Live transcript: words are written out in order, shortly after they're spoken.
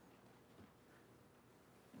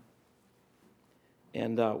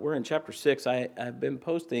And we're in chapter 6. I've been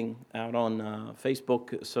posting out on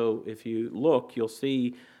Facebook, so if you look, you'll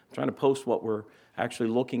see I'm trying to post what we're actually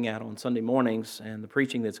looking at on Sunday mornings and the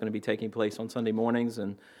preaching that's going to be taking place on Sunday mornings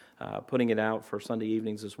and putting it out for Sunday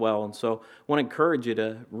evenings as well. And so I want to encourage you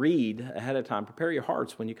to read ahead of time. Prepare your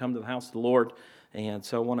hearts when you come to the house of the Lord. And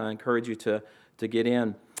so I want to encourage you to get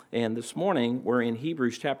in. And this morning, we're in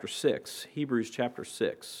Hebrews chapter 6. Hebrews chapter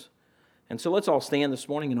 6. And so let's all stand this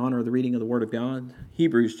morning in honor of the reading of the Word of God.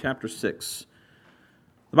 Hebrews chapter 6.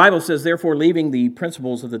 The Bible says, "Therefore, leaving the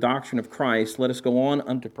principles of the doctrine of Christ, let us go on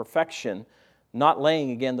unto perfection, not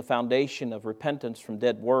laying again the foundation of repentance from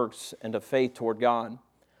dead works and of faith toward God,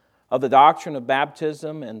 of the doctrine of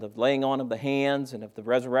baptism and of laying on of the hands and of the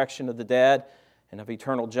resurrection of the dead and of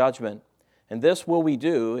eternal judgment. And this will we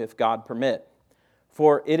do if God permit.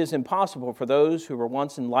 For it is impossible for those who were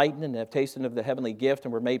once enlightened and have tasted of the heavenly gift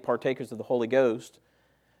and were made partakers of the Holy Ghost,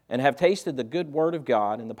 and have tasted the good word of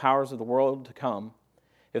God and the powers of the world to come,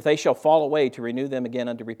 if they shall fall away, to renew them again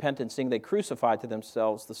unto repentance, seeing they crucify to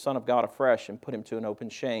themselves the Son of God afresh and put him to an open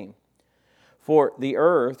shame. For the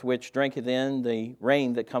earth which drinketh in the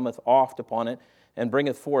rain that cometh oft upon it, and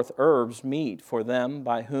bringeth forth herbs meet for them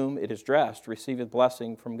by whom it is dressed, receiveth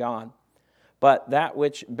blessing from God. But that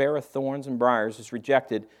which beareth thorns and briars is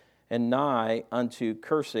rejected, and nigh unto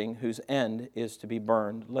cursing, whose end is to be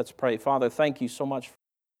burned." Let's pray. Father, thank you so much for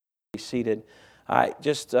being seated.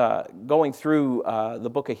 Going through the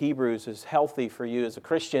book of Hebrews is healthy for you as a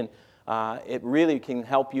Christian. It really can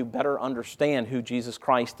help you better understand who Jesus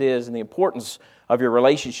Christ is and the importance of your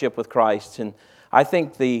relationship with Christ. And I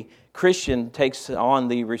think the Christian takes on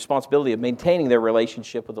the responsibility of maintaining their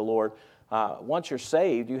relationship with the Lord. Once you're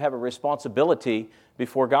saved, you have a responsibility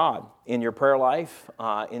before God in your prayer life,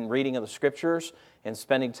 in reading of the Scriptures, and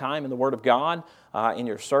spending time in the Word of God, in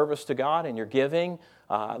your service to God, in your giving.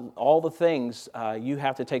 All the things, you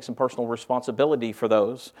have to take some personal responsibility for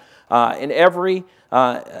those. In every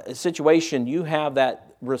situation, you have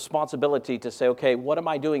that responsibility to say, okay, what am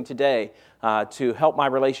I doing today to help my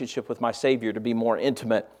relationship with my Savior to be more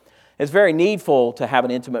intimate? It's very needful to have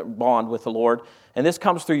an intimate bond with the Lord. And this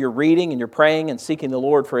comes through your reading and your praying and seeking the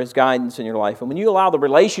Lord for His guidance in your life. And when you allow the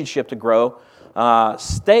relationship to grow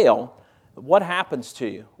stale, what happens to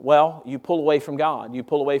you? Well, you pull away from God. You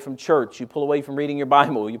pull away from church. You pull away from reading your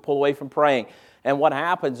Bible. You pull away from praying. And what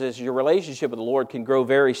happens is your relationship with the Lord can grow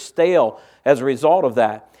very stale as a result of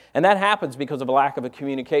that. And that happens because of a lack of a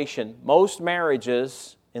communication. Most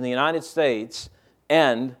marriages in the United States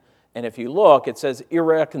end, and if you look, it says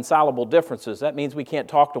irreconcilable differences. That means we can't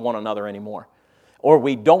talk to one another anymore, or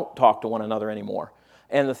we don't talk to one another anymore.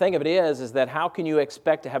 And the thing of it is that how can you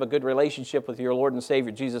expect to have a good relationship with your Lord and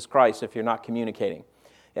Savior Jesus Christ if you're not communicating?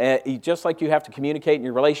 Just like you have to communicate in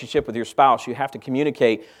your relationship with your spouse, you have to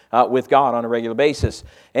communicate with God on a regular basis.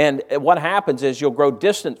 And what happens is you'll grow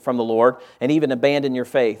distant from the Lord and even abandon your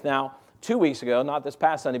faith. Now, 2 weeks ago, not this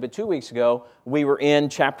past Sunday, but 2 weeks ago, we were in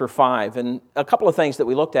chapter 5. And a couple of things that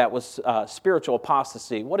we looked at was spiritual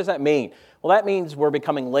apostasy. What does that mean? Well, that means we're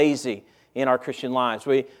becoming lazy in our Christian lives.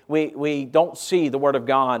 We don't see the Word of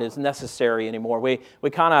God as necessary anymore. We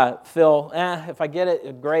kind of feel, if I get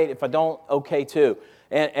it, great. If I don't, okay too.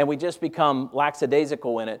 And we just become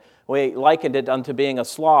lackadaisical in it. We likened it unto being a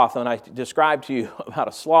sloth, and I described to you about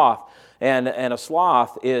a sloth. And a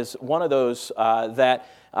sloth is one of those that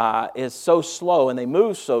is so slow, and they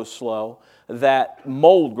move so slow that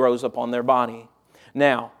mold grows up on their body.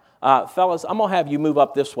 Now, fellas, I'm going to have you move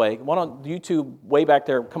up this way. Why don't you two way back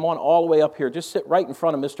there, come on all the way up here. Just sit right in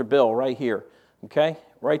front of Mr. Bill right here, okay?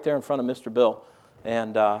 Right there in front of Mr. Bill.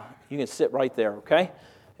 And you can sit right there, okay?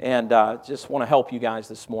 And just want to help you guys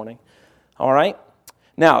this morning. All right?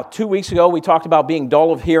 Now, 2 weeks ago, we talked about being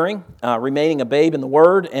dull of hearing, remaining a babe in the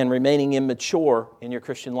Word, and remaining immature in your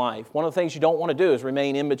Christian life. One of the things you don't want to do is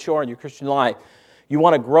remain immature in your Christian life. You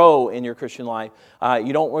want to grow in your Christian life.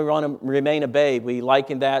 You don't want to remain a babe. We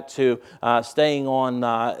liken that to staying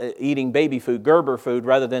on eating baby food, Gerber food,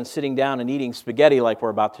 rather than sitting down and eating spaghetti like we're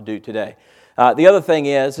about to do today. The other thing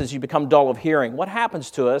is you become dull of hearing. What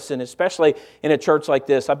happens to us, and especially in a church like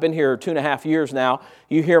this, I've been here 2.5 years now.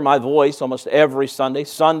 You hear my voice almost every Sunday,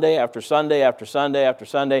 Sunday after Sunday after Sunday after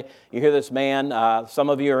Sunday. You hear this man.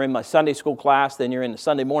 Some of you are in my Sunday school class, then you're in the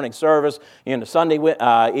Sunday morning service, you're in the Sunday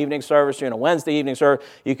evening service, you're in a Wednesday evening service.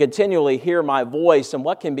 You continually hear my voice, and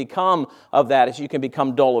what can become of that is you can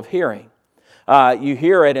become dull of hearing. You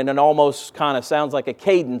hear it, and it almost kind of sounds like a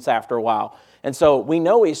cadence after a while. And so we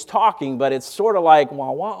know he's talking, but it's sort of like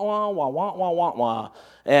wah, wah, wah, wah, wah, wah, wah, wah.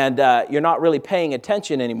 And you're not really paying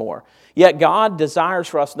attention anymore. Yet God desires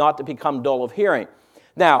for us not to become dull of hearing.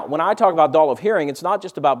 Now, when I talk about dull of hearing, it's not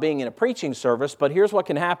just about being in a preaching service, but here's what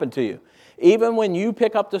can happen to you. Even when you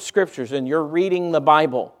pick up the Scriptures and you're reading the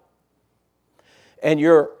Bible, and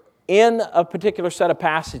you're in a particular set of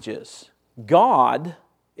passages, God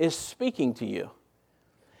is speaking to you.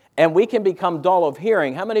 And we can become dull of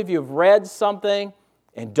hearing. How many of you have read something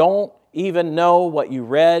and don't even know what you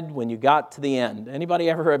read when you got to the end? Anybody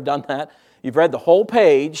ever have done that? You've read the whole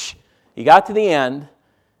page, you got to the end,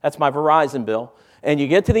 that's my Verizon bill, and you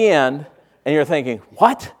get to the end, and you're thinking,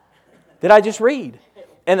 what did I just read?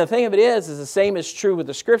 And the thing of it is the same is true with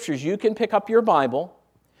the Scriptures. You can pick up your Bible,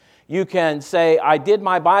 you can say, I did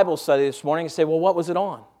my Bible study this morning, and say, well, what was it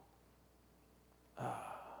on? I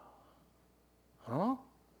don't know.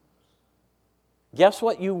 Guess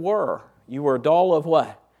what you were? You were dull of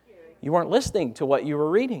what? You weren't listening to what you were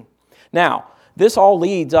reading. Now, this all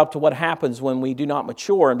leads up to what happens when we do not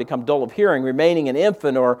mature and become dull of hearing, remaining an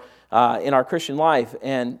infant or in our Christian life.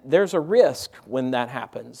 And there's a risk when that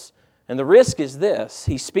happens. And the risk is this.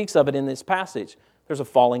 He speaks of it in this passage. There's a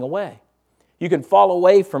falling away. You can fall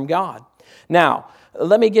away from God. Now,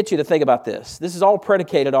 let me get you to think about this. This is all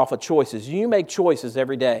predicated off of choices. You make choices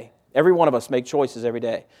every day. Every one of us make choices every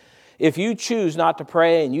day. If you choose not to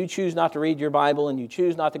pray and you choose not to read your Bible and you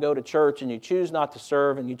choose not to go to church and you choose not to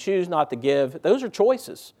serve and you choose not to give, those are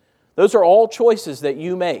choices. Those are all choices that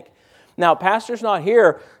you make. Now, pastor's not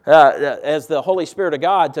here as the Holy Spirit of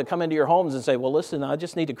God to come into your homes and say, well, listen, I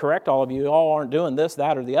just need to correct all of you. You all aren't doing this,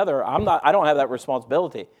 that, or the other. I don't have that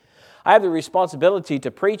responsibility. I have the responsibility to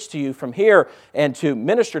preach to you from here and to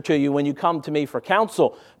minister to you when you come to me for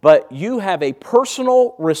counsel. But you have a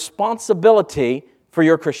personal responsibility for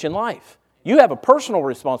your Christian life. You have a personal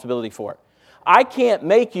responsibility for it. I can't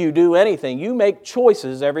make you do anything. You make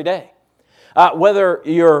choices every day. Whether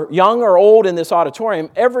you're young or old in this auditorium,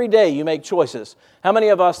 every day you make choices. How many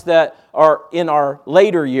of us that are in our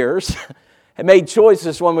later years have made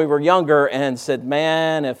choices when we were younger and said,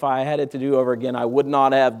 man, if I had it to do over again, I would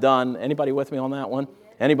not have done. Anybody with me on that one?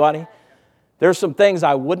 Anybody? There's some things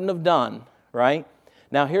I wouldn't have done, right?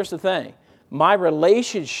 Now, here's the thing. My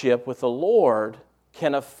relationship with the Lord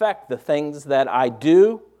can affect the things that I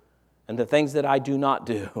do and the things that I do not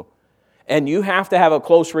do. And you have to have a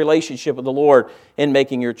close relationship with the Lord in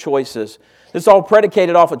making your choices. It's all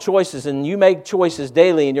predicated off of choices, and you make choices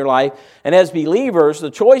daily in your life. And as believers, the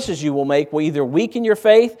choices you will make will either weaken your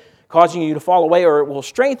faith, causing you to fall away, or it will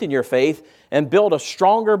strengthen your faith and build a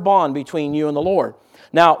stronger bond between you and the Lord.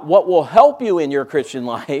 Now, what will help you in your Christian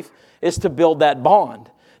life is to build that bond.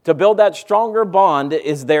 To build that stronger bond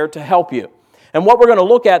is there to help you. And what we're going to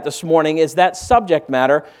look at this morning is that subject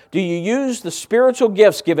matter. Do you use the spiritual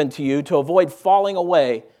gifts given to you to avoid falling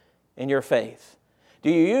away in your faith? Do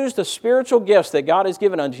you use the spiritual gifts that God has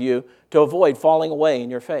given unto you to avoid falling away in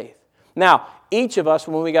your faith? Now, each of us,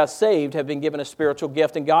 when we got saved, have been given a spiritual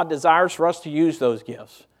gift, and God desires for us to use those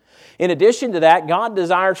gifts. In addition to that, God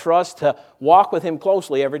desires for us to walk with Him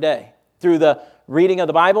closely every day through the reading of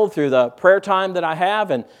the Bible, through the prayer time that I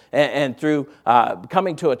have, and through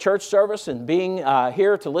coming to a church service and being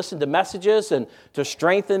here to listen to messages and to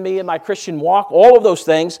strengthen me in my Christian walk. All of those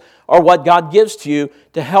things are what God gives to you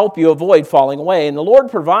to help you avoid falling away. And the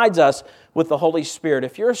Lord provides us with the Holy Spirit.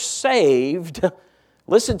 If you're saved,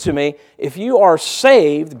 listen to me, if you are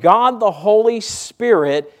saved, God the Holy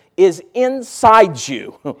Spirit is inside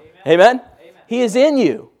you. Amen? Amen? He is in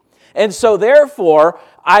you. And so therefore,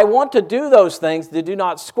 I want to do those things that do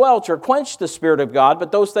not squelch or quench the Spirit of God,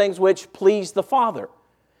 but those things which please the Father.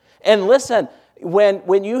 And listen,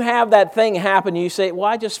 when you have that thing happen, you say, well,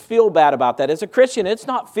 I just feel bad about that. As a Christian, it's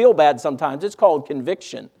not feel bad sometimes. It's called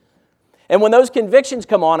conviction. And when those convictions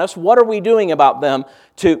come on us, what are we doing about them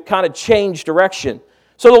to kind of change direction?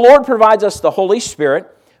 So the Lord provides us the Holy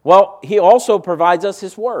Spirit. Well, He also provides us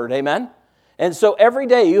His Word. Amen? And so every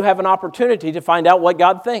day you have an opportunity to find out what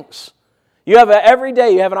God thinks. Every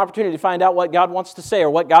day you have an opportunity to find out what God wants to say or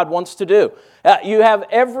what God wants to do. You have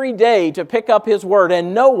every day to pick up His Word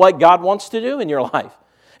and know what God wants to do in your life.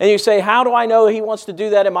 And you say, how do I know He wants to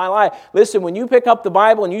do that in my life? Listen, when you pick up the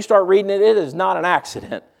Bible and you start reading it, it is not an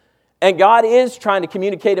accident. And God is trying to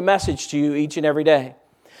communicate a message to you each and every day.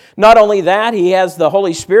 Not only that, He has the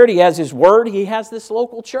Holy Spirit, He has His Word, He has this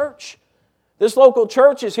local church. This local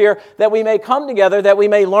church is here that we may come together, that we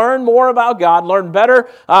may learn more about God, learn better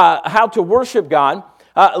how to worship God,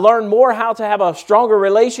 learn more how to have a stronger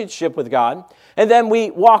relationship with God. And then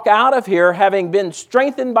we walk out of here having been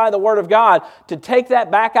strengthened by the Word of God to take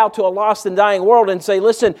that back out to a lost and dying world and say,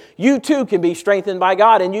 listen, you too can be strengthened by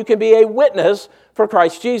God and you can be a witness for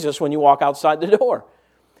Christ Jesus when you walk outside the door.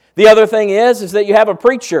 The other thing is that you have a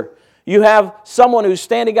preacher. You have someone who's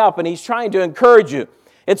standing up and he's trying to encourage you.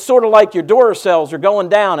 It's sort of like your Duracells are going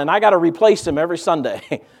down, and I got to replace them every Sunday.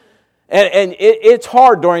 and it's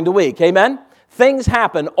hard during the week, amen? Things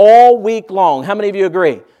happen all week long. How many of you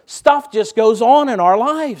agree? Stuff just goes on in our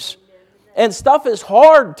lives. And stuff is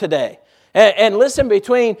hard today. And listen,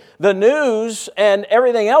 between the news and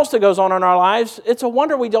everything else that goes on in our lives, it's a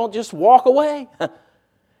wonder we don't just walk away.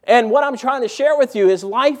 And what I'm trying to share with you is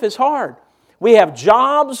life is hard. We have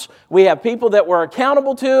jobs. We have people that we're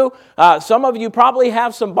accountable to. Some of you probably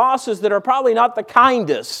have some bosses that are probably not the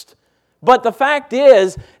kindest. But the fact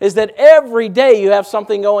is that every day you have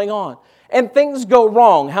something going on. And things go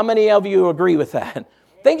wrong. How many of you agree with that?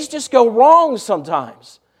 Things just go wrong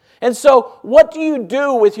sometimes. And so what do you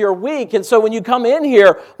do with your week? And so when you come in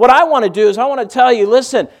here, what I want to do is I want to tell you,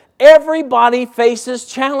 listen, everybody faces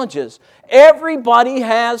challenges. Everybody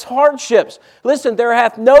has hardships. Listen, there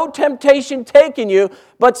hath no temptation taken you,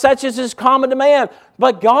 but such as is common to man.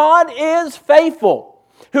 But God is faithful,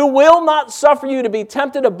 who will not suffer you to be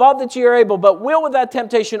tempted above that ye are able, but will with that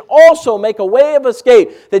temptation also make a way of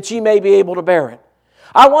escape that ye may be able to bear it.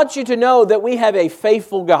 I want you to know that we have a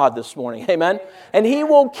faithful God this morning, amen? And He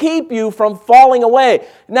will keep you from falling away.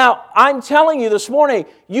 Now, I'm telling you this morning,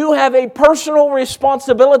 you have a personal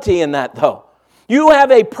responsibility in that, though. You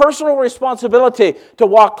have a personal responsibility to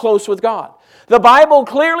walk close with God. The Bible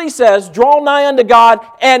clearly says, draw nigh unto God,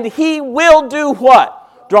 and He will do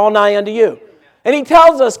what? Draw nigh unto you. And He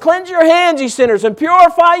tells us, cleanse your hands, ye sinners, and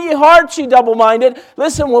purify ye hearts, ye double-minded.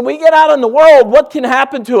 Listen, when we get out in the world, what can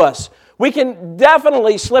happen to us? We can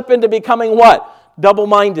definitely slip into becoming what?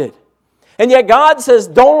 Double-minded. And yet God says,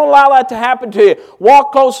 don't allow that to happen to you.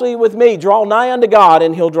 Walk closely with me. Draw nigh unto God,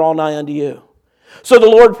 and He'll draw nigh unto you. So the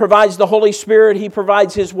Lord provides the Holy Spirit. He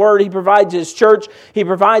provides His Word. He provides His church. He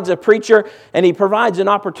provides a preacher. And He provides an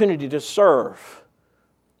opportunity to serve.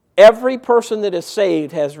 Every person that is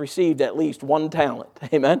saved has received at least one talent.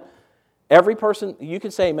 Amen? Every person, you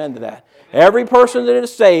can say amen to that. Every person that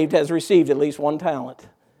is saved has received at least one talent.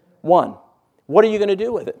 One. What are you going to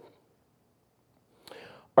do with it?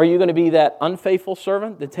 Are you going to be that unfaithful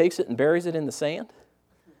servant that takes it and buries it in the sand?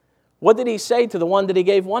 What did He say to the one that He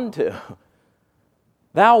gave one to?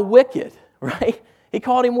 Thou wicked, right? He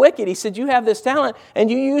called him wicked. He said, you have this talent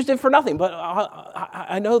and you used it for nothing. But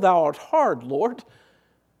I know thou art hard, Lord.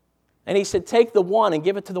 And He said, take the one and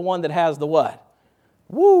give it to the one that has the what?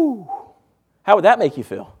 Woo! How would that make you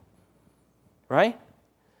feel? Right?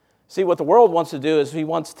 See, what the world wants to do is he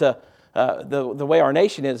wants to, the way our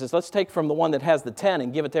nation is let's take from the one that has the 10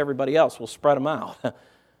 and give it to everybody else. We'll spread them out.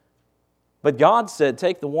 But God said,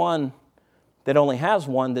 take the one that only has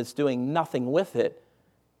one that's doing nothing with it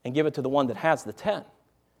and give it to the one that has the 10.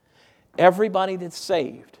 Everybody that's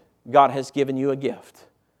saved, God has given you a gift.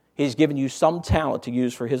 He's given you some talent to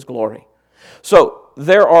use for His glory. So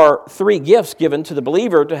there are 3 gifts given to the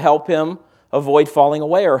believer to help him avoid falling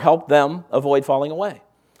away or help them avoid falling away.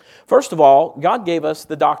 First of all, God gave us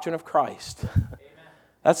the doctrine of Christ. Amen.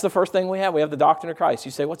 That's the first thing we have. We have the doctrine of Christ.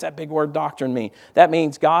 You say, what's that big word doctrine mean? That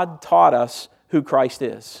means God taught us who Christ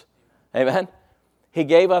is. Amen? He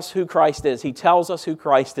gave us who Christ is. He tells us who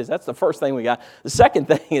Christ is. That's the first thing we got. The second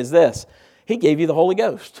thing is this. He gave you the Holy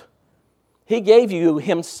Ghost. He gave you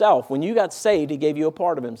Himself. When you got saved, He gave you a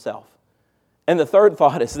part of Himself. And the third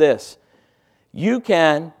thought is this. You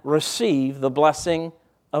can receive the blessing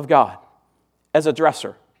of God as a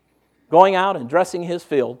dresser. Going out and dressing His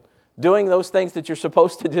field, doing those things that you're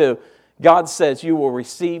supposed to do, God says you will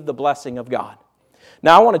receive the blessing of God.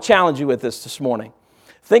 Now, I want to challenge you with this morning.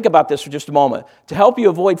 Think about this for just a moment. To help you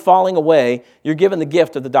avoid falling away, you're given the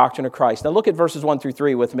gift of the doctrine of Christ. Now, look at verses 1 through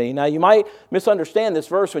 3 with me. Now, you might misunderstand this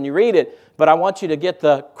verse when you read it, but I want you to get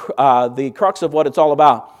the crux of what it's all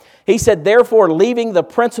about. He said, therefore, leaving the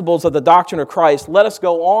principles of the doctrine of Christ, let us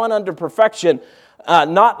go on unto perfection,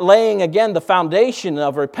 not laying again the foundation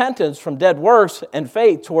of repentance from dead works and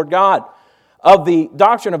faith toward God, of the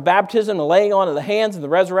doctrine of baptism, the laying on of the hands and the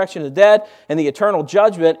resurrection of the dead and the eternal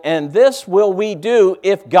judgment, and this will we do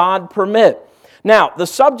if God permit. Now, the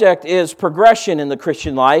subject is progression in the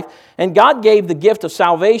Christian life, and God gave the gift of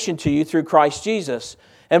salvation to you through Christ Jesus.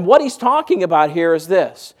 And what He's talking about here is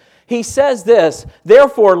this. He says this,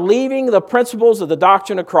 therefore, leaving the principles of the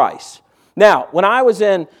doctrine of Christ. Now, when I was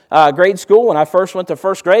in grade school, when I first went to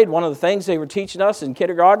first grade, one of the things they were teaching us in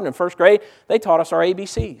kindergarten and first grade, they taught us our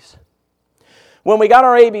ABCs. When we got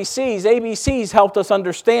our ABCs helped us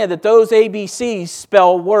understand that those ABCs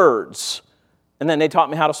spell words. And then they taught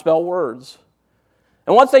me how to spell words.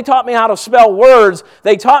 And once they taught me how to spell words,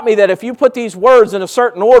 they taught me that if you put these words in a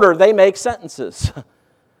certain order, they make sentences.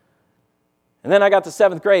 And then I got to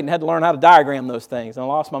 7th grade and had to learn how to diagram those things, and I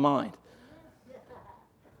lost my mind.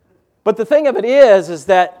 But the thing of it is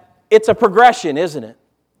that it's a progression, isn't it?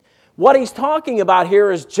 What he's talking about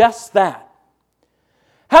here is just that.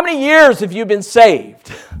 How many years have you been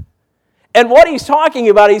saved? And what he's talking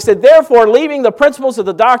about, he said, therefore, leaving the principles of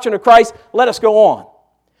the doctrine of Christ, let us go on.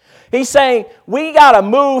 He's saying, we got to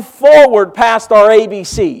move forward past our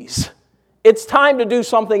ABCs. It's time to do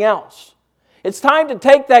something else. It's time to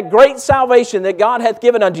take that great salvation that God hath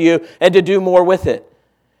given unto you and to do more with it.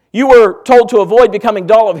 You were told to avoid becoming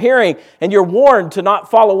dull of hearing, and you're warned to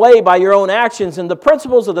not fall away by your own actions. And the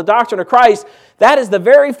principles of the doctrine of Christ, that is the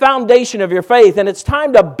very foundation of your faith. And it's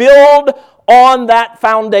time to build on that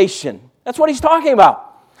foundation. That's what he's talking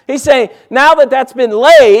about. He's saying, now that that's been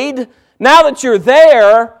laid, now that you're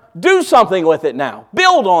there, do something with it now.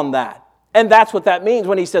 Build on that. And that's what that means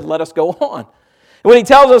when he said, let us go on. And when he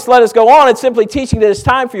tells us, let us go on, it's simply teaching that it's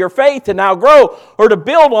time for your faith to now grow or to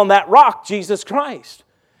build on that rock, Jesus Christ.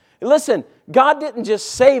 Listen, God didn't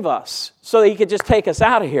just save us so that he could just take us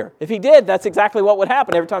out of here. If he did, that's exactly what would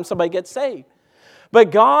happen every time somebody gets saved.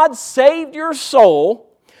 But God saved your soul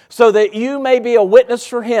so that you may be a witness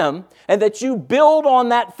for him and that you build on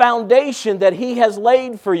that foundation that he has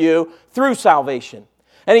laid for you through salvation.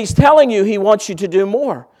 And he's telling you he wants you to do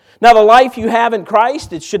more. Now, the life you have in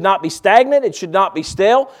Christ, it should not be stagnant. It should not be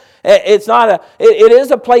stale. It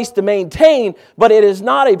is a place to maintain, but it is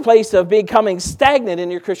not a place of becoming stagnant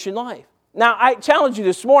in your Christian life. Now, I challenge you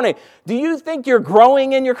this morning, do you think you're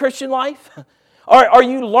growing in your Christian life? Are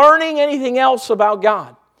you learning anything else about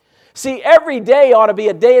God? See, every day ought to be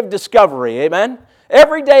a day of discovery, amen?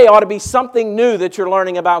 Every day ought to be something new that you're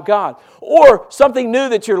learning about God, or something new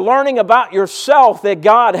that you're learning about yourself that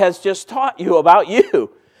God has just taught you about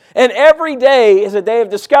you. And every day is a day of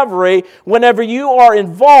discovery whenever you are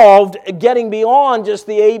involved getting beyond just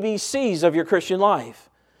the ABCs of your Christian life.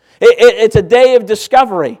 It's a day of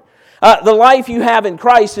discovery. The life you have in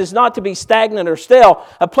Christ is not to be stagnant or stale,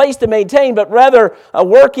 a place to maintain, but rather a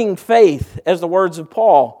working faith, as the words of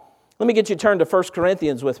Paul. Let me get you turned to 1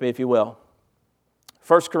 Corinthians with me, if you will.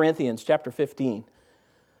 1 Corinthians chapter 15.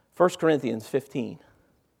 1 Corinthians 15.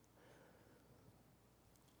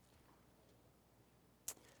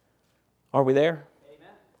 Are we there?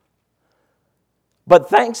 Amen. But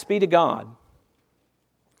thanks be to God,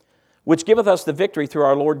 which giveth us the victory through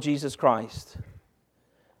our Lord Jesus Christ.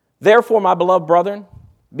 Therefore, my beloved brethren,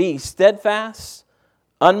 be steadfast,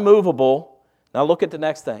 unmovable. Now look at the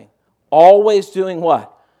next thing. Always doing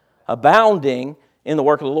what? Abounding in the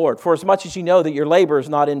work of the Lord. For as much as you know that your labor is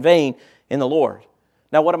not in vain in the Lord.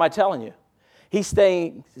 Now what am I telling you? He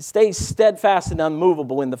stays steadfast and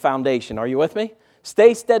unmovable in the foundation. Are you with me?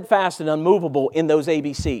 Stay steadfast and unmovable in those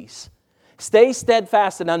ABCs. Stay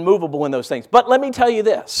steadfast and unmovable in those things. But let me tell you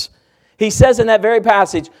this. He says in that very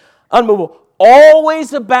passage, unmovable,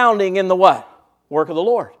 always abounding in the what? Work of the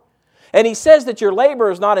Lord. And he says that your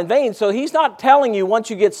labor is not in vain. So he's not telling you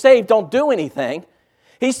once you get saved, don't do anything.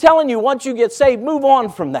 He's telling you once you get saved, move on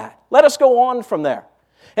from that. Let us go on from there.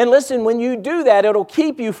 And listen, when you do that, it'll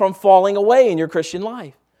keep you from falling away in your Christian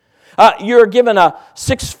life. You're given a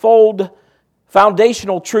sixfold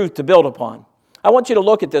foundational truth to build upon. I want you to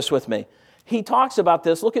look at this with me. He talks about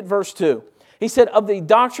this. Look at verse 2. He said, of the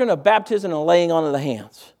doctrine of baptism and laying on of the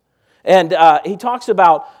hands. And he talks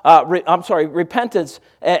about, repentance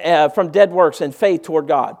from dead works and faith toward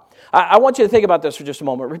God. I want you to think about this for just a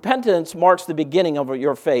moment. Repentance marks the beginning of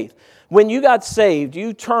your faith. When you got saved,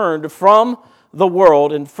 you turned from the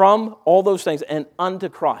world and from all those things and unto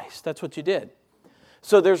Christ. That's what you did.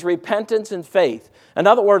 So there's repentance and faith. In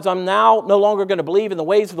other words, I'm now no longer going to believe in the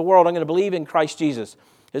ways of the world. I'm going to believe in Christ Jesus.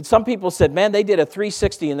 And some people said, man, they did a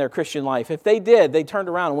 360 in their Christian life. If they did, they turned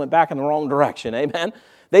around and went back in the wrong direction. Amen?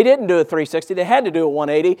 They didn't do a 360. They had to do a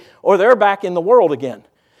 180 or they're back in the world again.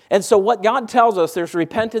 And so what God tells us, there's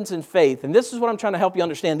repentance and faith. And this is what I'm trying to help you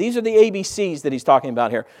understand. These are the ABCs that he's talking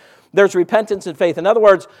about here. There's repentance and faith. In other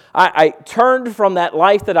words, I turned from that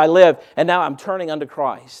life that I lived, and now I'm turning unto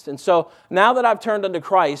Christ. And so now that I've turned unto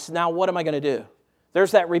Christ, now what am I going to do?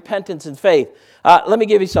 There's that repentance and faith. Let me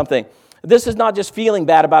give you something. This is not just feeling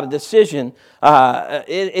bad about a decision.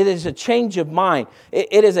 It is a change of mind.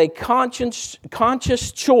 It is a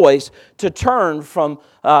conscious choice to turn from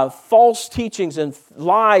false teachings and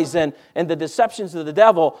lies and the deceptions of the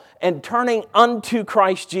devil and turning unto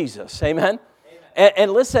Christ Jesus. Amen?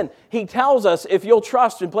 And listen, he tells us, if you'll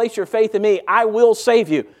trust and place your faith in me, I will save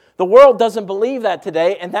you. The world doesn't believe that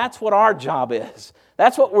today, and that's what our job is.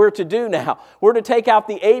 That's what we're to do now. We're to take out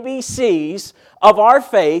the ABCs of our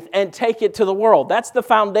faith and take it to the world. That's the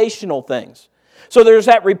foundational things. So there's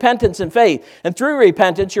that repentance and faith. And through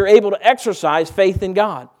repentance, you're able to exercise faith in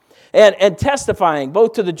God. and testifying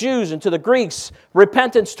both to the Jews and to the Greeks,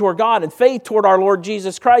 repentance toward God and faith toward our Lord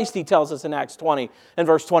Jesus Christ, he tells us in Acts 20 and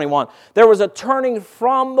verse 21. There was a turning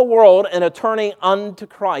from the world and a turning unto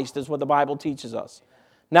Christ, is what the Bible teaches us.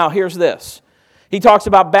 Now, here's this. He talks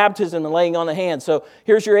about baptism and laying on the hands. So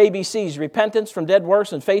here's your ABCs: repentance from dead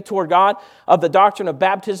works and faith toward God, of the doctrine of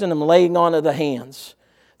baptism and laying on of the hands.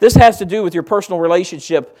 This has to do with your personal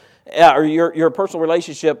relationship, or your personal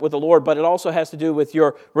relationship with the Lord, but it also has to do with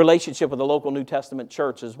your relationship with the local New Testament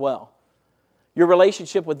church as well. Your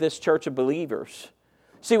relationship with this church of believers.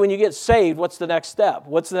 See, when you get saved, what's the next step?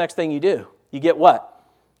 What's the next thing you do? You get what?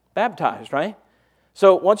 Baptized, right?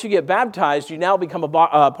 So once you get baptized, you now become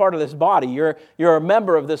a part of this body. You're a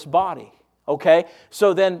member of this body, okay?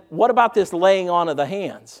 So then what about this laying on of the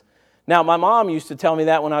hands? Now, my mom used to tell me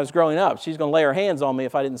that when I was growing up. She's going to lay her hands on me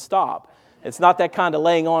if I didn't stop. It's not that kind of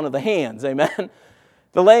laying on of the hands, amen?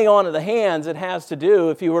 The laying on of the hands, it has to do,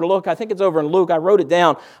 if you were to look, I think it's over in Luke, I wrote it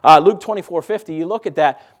down, Luke 24:50, you look at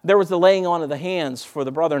that, there was the laying on of the hands for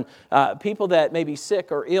the brethren. People that may be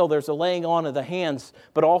sick or ill, there's a laying on of the hands,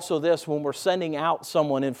 but also this, when we're sending out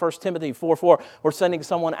someone, in 1 Timothy 4:4, we're sending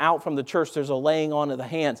someone out from the church, there's a laying on of the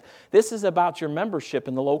hands. This is about your membership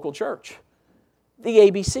in the local church. The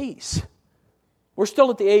ABCs. We're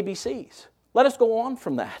still at the ABCs. Let us go on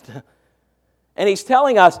from that. And he's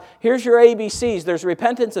telling us, here's your ABCs. There's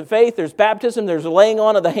repentance and faith, there's baptism, there's a laying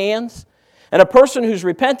on of the hands. And a person who's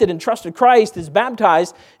repented and trusted Christ is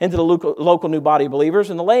baptized into the local new body of believers.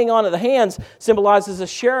 And the laying on of the hands symbolizes a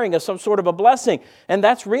sharing of some sort of a blessing. And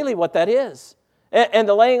that's really what that is. And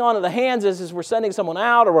the laying on of the hands is we're sending someone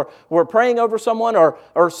out, or we're praying over someone,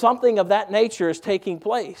 or something of that nature is taking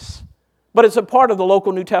place. But it's a part of the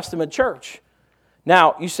local New Testament church.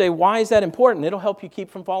 Now, you say, why is that important? It'll help you keep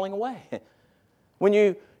from falling away. When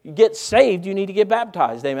you get saved, you need to get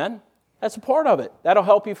baptized, amen? That's a part of it. That'll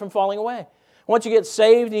help you from falling away. Once you get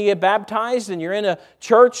saved and you get baptized and you're in a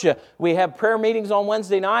church, we have prayer meetings on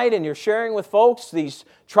Wednesday night, and you're sharing with folks these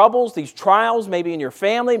troubles, these trials, maybe in your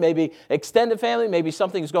family, maybe extended family, maybe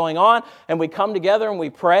something's going on, and we come together and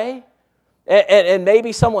we pray. And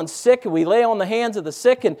maybe someone's sick, and we lay on the hands of the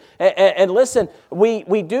sick. And listen,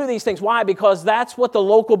 we do these things. Why? Because that's what the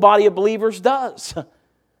local body of believers does.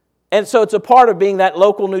 And so it's a part of being that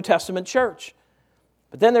local New Testament church.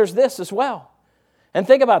 But then there's this as well. And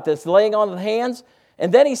think about this, laying on of the hands.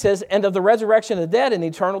 And then he says, and of the resurrection of the dead and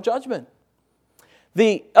eternal judgment.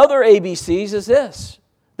 The other ABCs is this.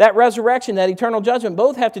 That resurrection, that eternal judgment,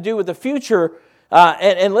 both have to do with the future.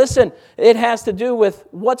 And listen, it has to do with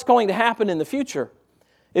what's going to happen in the future.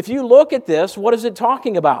 If you look at this, what is it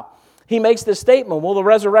talking about? He makes this statement, well, the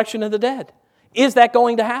resurrection of the dead. Is that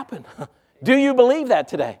going to happen? Do you believe that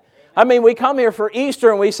today? I mean, we come here for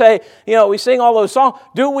Easter and we say, we sing all those songs.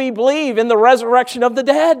 Do we believe in the resurrection of the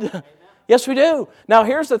dead? Amen. Yes, we do. Now,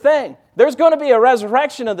 here's the thing. There's going to be a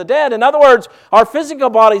resurrection of the dead. In other words, our physical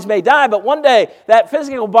bodies may die, but one day that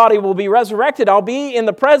physical body will be resurrected. I'll be in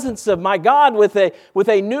the presence of my God with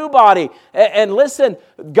a new body. And listen,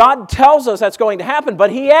 God tells us that's going to happen,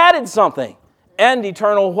 but He added something. And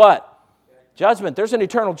eternal what? Judgment. There's an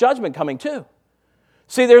eternal judgment coming too.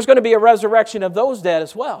 See, there's going to be a resurrection of those dead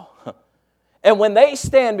as well. And when they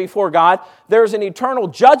stand before God, there's an eternal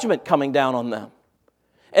judgment coming down on them.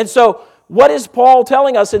 And so, what is Paul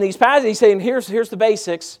telling us in these passages? He's saying, here's the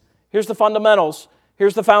basics, here's the fundamentals,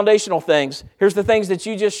 here's the foundational things, here's the things that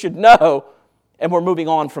you just should know, and we're moving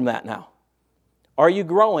on from that now. Are you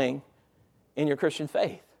growing in your Christian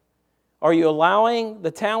faith? Are you allowing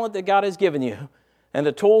the talent that God has given you and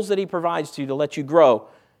the tools that He provides to you to let you grow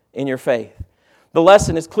in your faith? The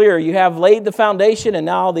lesson is clear. You have laid the foundation and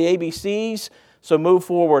now the ABCs, so move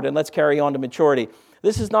forward and let's carry on to maturity.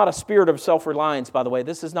 This is not a spirit of self-reliance, by the way.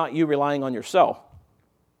 This is not you relying on yourself.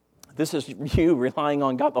 This is you relying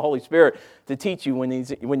on God the Holy Spirit to teach you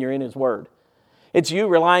when you're in His Word. It's you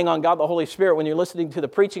relying on God the Holy Spirit when you're listening to the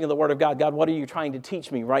preaching of the Word of God. God, what are you trying to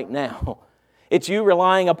teach me right now? It's you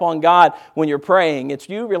relying upon God when you're praying. It's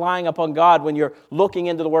you relying upon God when you're looking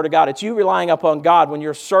into the Word of God. It's you relying upon God when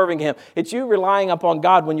you're serving Him. It's you relying upon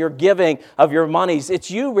God when you're giving of your monies. It's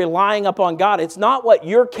you relying upon God. It's not what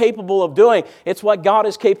you're capable of doing. It's what God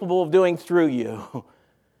is capable of doing through you.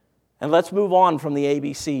 And let's move on from the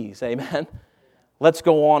ABCs. Amen? Let's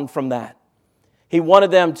go on from that. He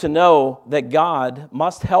wanted them to know that God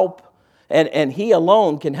must help, and He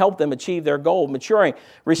alone can help them achieve their goal, maturing,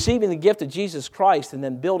 receiving the gift of Jesus Christ, and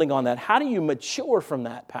then building on that. How do you mature from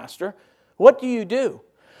that, Pastor? What do you do?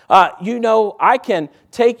 I can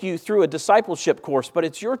take you through a discipleship course, but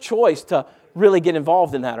it's your choice to really get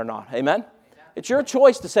involved in that or not. Amen? It's your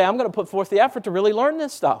choice to say, I'm going to put forth the effort to really learn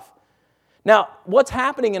this stuff. Now, what's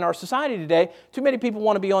happening in our society today, too many people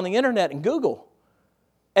want to be on the internet and Google.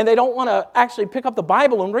 And they don't want to actually pick up the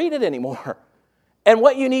Bible and read it anymore. And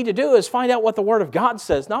what you need to do is find out what the Word of God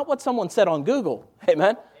says, not what someone said on Google.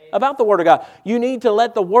 Amen? About the Word of God. You need to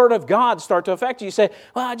let the Word of God start to affect you. You say,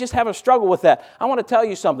 well, I just have a struggle with that. I want to tell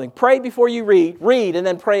you something. Pray before you read, and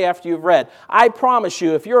then pray after you've read. I promise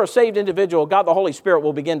you, if you're a saved individual, God the Holy Spirit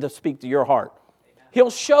will begin to speak to your heart.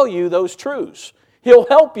 He'll show you those truths. He'll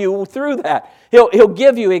help you through that. He'll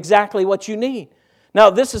give you exactly what you need. Now,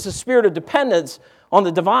 this is a spirit of dependence on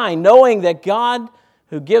the divine, knowing that God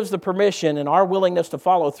who gives the permission and our willingness to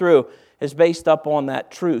follow through is based up on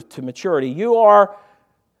that truth to maturity. You are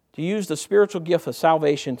to use the spiritual gift of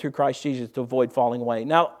salvation through Christ Jesus to avoid falling away.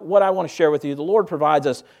 Now, what I want to share with you, the Lord provides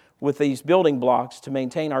us with these building blocks to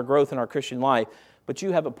maintain our growth in our Christian life, but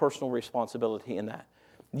you have a personal responsibility in that.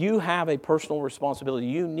 You have a personal responsibility.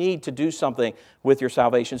 You need to do something with your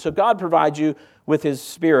salvation. So God provides you with His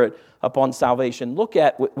Spirit upon salvation. Look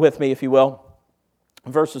at, with me, if you will,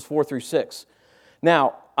 verses 4 through 6.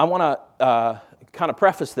 Now, I want to kind of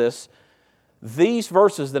preface this. These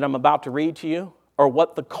verses that I'm about to read to you are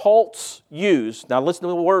what the cults use. Now, listen to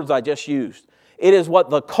the words I just used. It is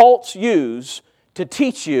what the cults use to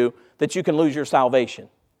teach you that you can lose your salvation.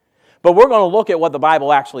 But we're going to look at what the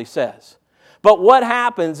Bible actually says. But what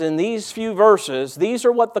happens in these few verses, these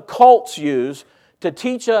are what the cults use to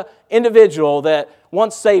teach an individual that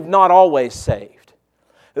once saved, not always saved.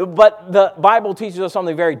 But the Bible teaches us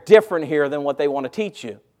something very different here than what they want to teach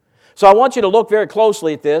you. So I want you to look very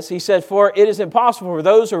closely at this. He said, for it is impossible for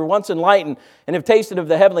those who were once enlightened and have tasted of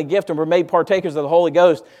the heavenly gift and were made partakers of the Holy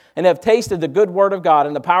Ghost and have tasted the good word of God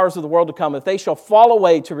and the powers of the world to come, if they shall fall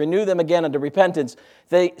away to renew them again unto repentance,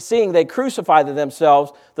 seeing they crucify to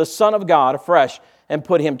themselves the Son of God afresh and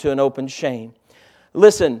put Him to an open shame.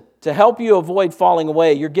 Listen, to help you avoid falling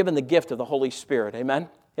away, you're given the gift of the Holy Spirit. Amen?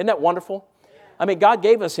 Isn't that wonderful? I mean, God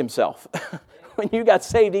gave us Himself. When you got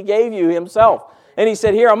saved, He gave you Himself. And He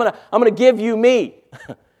said, here, I'm going to give you me.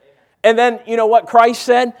 And then, you know what Christ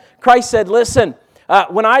said? Christ said, listen,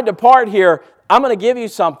 when I depart here, I'm going to give you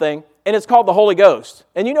something, and it's called the Holy Ghost.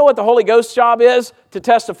 And you know what the Holy Ghost's job is? To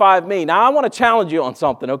testify of me. Now, I want to challenge you on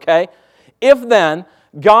something, okay? If then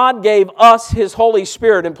God gave us His Holy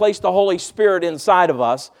Spirit and placed the Holy Spirit inside of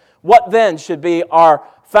us, what then should be our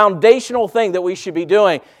foundational thing that we should be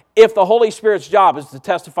doing? If the Holy Spirit's job is to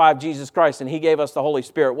testify of Jesus Christ and He gave us the Holy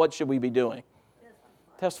Spirit, what should we be doing?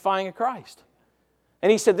 Testifying of Christ.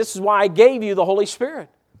 And He said, this is why I gave you the Holy Spirit.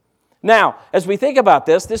 Now, as we think about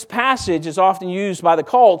this passage is often used by the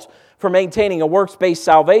cults for maintaining a works-based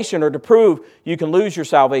salvation or to prove you can lose your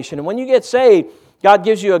salvation. And when you get saved, God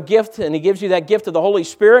gives you a gift, and He gives you that gift of the Holy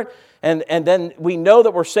Spirit, and then we know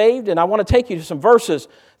that we're saved. And I want to take you to some verses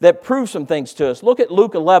that prove some things to us. Look at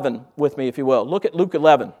Luke 11 with me, if you will. Look at Luke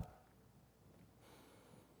 11.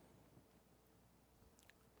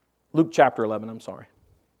 Luke chapter 11, I'm sorry.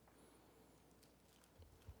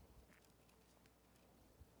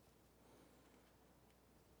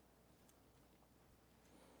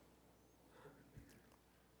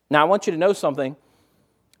 Now, I want you to know something.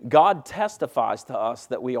 God testifies to us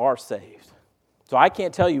that we are saved. So I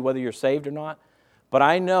can't tell you whether you're saved or not, but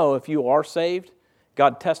I know if you are saved,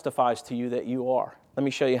 God testifies to you that you are. Let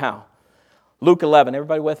me show you how. Luke 11,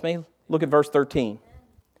 everybody with me? Look at verse 13.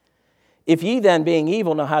 If ye then, being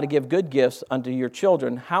evil, know how to give good gifts unto your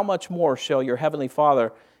children, how much more shall your heavenly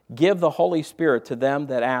Father give the Holy Spirit to them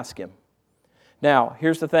that ask Him? Now,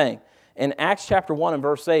 here's the thing. In Acts chapter 1 and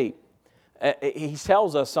verse 8, He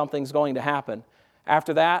tells us something's going to happen.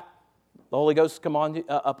 After that, the Holy Ghost come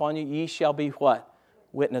upon you, ye shall be what?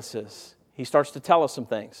 Witnesses. He starts to tell us some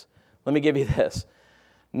things. Let me give you this.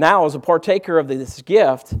 Now, as a partaker of this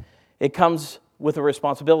gift, it comes with a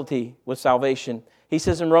responsibility with salvation. He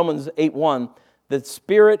says in Romans 8:1, the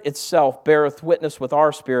Spirit itself beareth witness with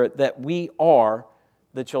our spirit that we are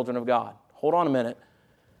the children of God. Hold on a minute.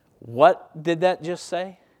 What did that just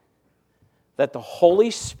say? That the Holy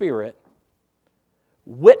Spirit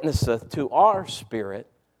witnesseth to our spirit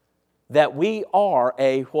that we are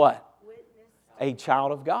a what? A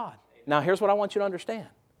child of God. Now, here's what I want you to understand.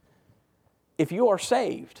 If you are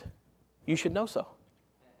saved, you should know so.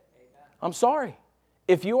 I'm sorry.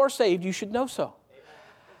 If you are saved, you should know so.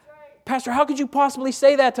 Pastor, how could you possibly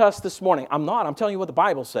say that to us this morning? I'm not. I'm telling you what the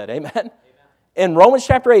Bible said. Amen? In Romans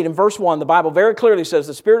chapter 8 and verse 1, the Bible very clearly says,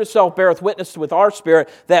 the Spirit itself beareth witness with our spirit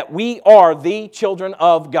that we are the children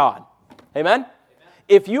of God. Amen?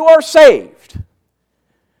 If you are saved,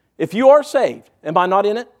 am I not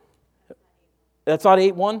in it? That's not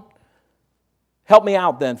 8:1? Help me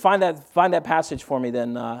out then. Find that passage for me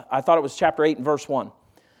then. I thought it was chapter 8 and verse 1.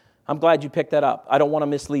 I'm glad you picked that up. I don't want to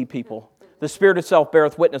mislead people. The Spirit itself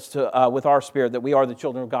beareth witness with our spirit that we are the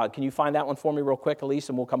children of God. Can you find that one for me real quick, Elise,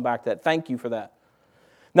 and we'll come back to that. Thank you for that.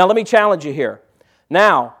 Now, let me challenge you here.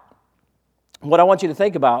 Now, what I want you to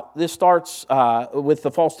think about, this starts with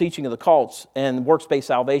the false teaching of the cults and works-based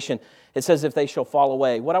salvation. It says, if they shall fall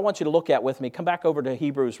away. What I want you to look at with me, come back over to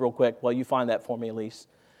Hebrews real quick while you find that for me, Elise.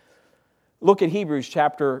 Look at Hebrews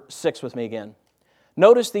chapter 6 with me again.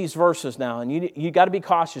 Notice these verses now, and you got to be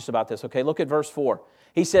cautious about this, okay? Look at verse 4.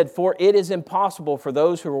 He said, for it is impossible for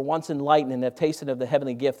those who were once enlightened and have tasted of the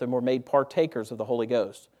heavenly gift and were made partakers of the Holy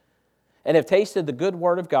Ghost, and have tasted the good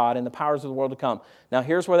word of God and the powers of the world to come. Now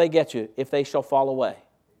here's where they get you, if they shall fall away.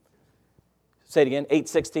 Say it again,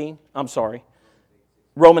 8:16, I'm sorry.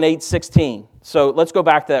 Romans 8:16. So let's go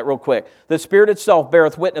back to that real quick. The Spirit itself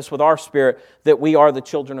beareth witness with our spirit that we are the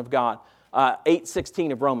children of God.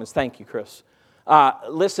 8:16 of Romans. Thank you, Chris.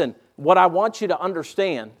 Listen, what I want you to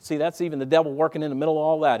understand, see, that's even the devil working in the middle of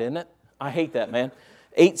all that, isn't it? I hate that, man.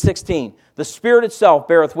 8:16. The Spirit itself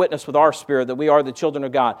beareth witness with our spirit that we are the children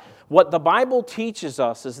of God. What the Bible teaches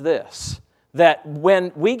us is this, that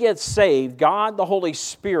when we get saved, God, the Holy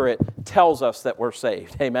Spirit, tells us that we're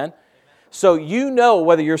saved. Amen? So you know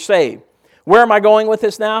whether you're saved. Where am I going with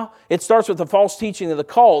this now? It starts with the false teaching of the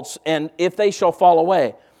cults, and if they shall fall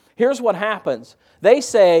away. Here's what happens. They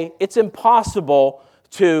say it's impossible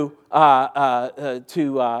to not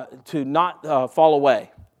fall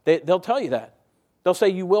away. They'll tell you that. They'll say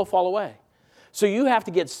you will fall away. So you have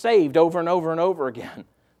to get saved over and over and over again.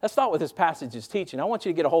 That's not what this passage is teaching. I want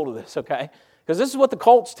you to get a hold of this, okay? Because this is what the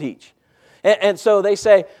cults teach. And so they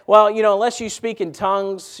say, well, unless you speak in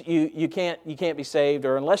tongues, you can't be saved,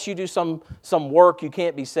 or unless you do some work, you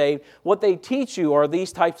can't be saved. What they teach you are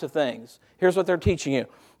these types of things. Here's what they're teaching you.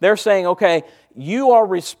 They're saying, okay, you are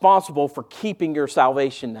responsible for keeping your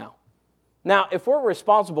salvation now. Now, if we're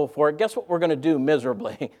responsible for it, guess what we're going to do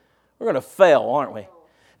miserably? We're going to fail, aren't we?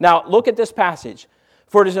 Now, look at this passage.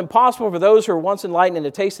 For it is impossible for those who were once enlightened and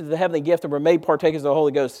have tasted the heavenly gift and were made partakers of the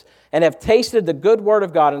Holy Ghost and have tasted the good word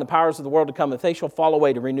of God and the powers of the world to come, if they shall fall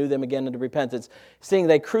away, to renew them again unto repentance, seeing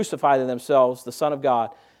they crucify to themselves the Son of God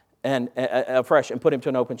and afresh and put him to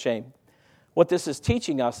an open shame. What this is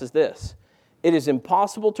teaching us is this. It is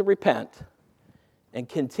impossible to repent and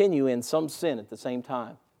continue in some sin at the same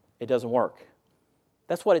time. It doesn't work.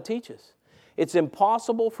 That's what it teaches. It's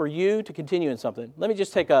impossible for you to continue in something. Let me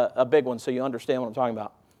just take a big one so you understand what I'm talking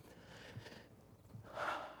about.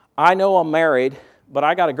 I know I'm married, but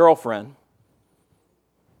I got a girlfriend.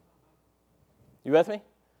 You with me?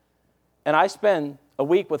 And I spend a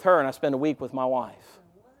week with her and I spend a week with my wife.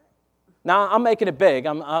 Now, I'm making it big.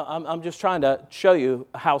 I'm just trying to show you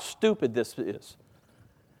how stupid this is.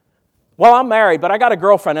 Well, I'm married, but I got a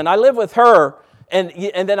girlfriend, and I live with her,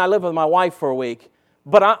 and then I live with my wife for a week.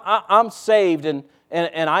 But I'm saved, and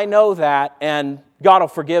I know that, and God will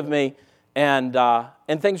forgive me, and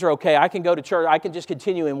things are okay. I can go to church. I can just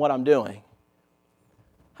continue in what I'm doing.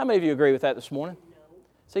 How many of you agree with that this morning? No.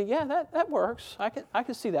 Say, yeah, that works. I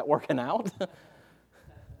can see that working out.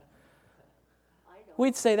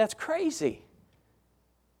 We'd say that's crazy.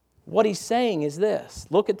 What he's saying is this.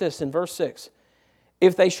 Look at this in verse 6.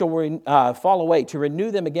 If they shall fall away, to renew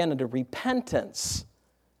them again unto repentance,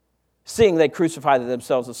 seeing they crucify to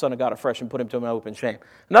themselves the Son of God afresh and put him to an open shame.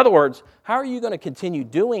 In other words, how are you going to continue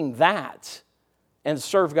doing that and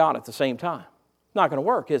serve God at the same time? Not going to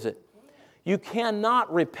work, is it? You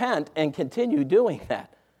cannot repent and continue doing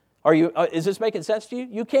that. Is this making sense to you?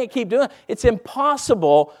 You can't keep doing it. It's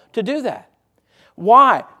impossible to do that.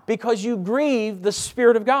 Why? Because you grieve the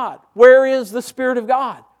Spirit of God. Where is the Spirit of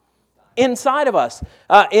God? Inside of us.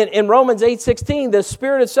 In Romans 8:16, the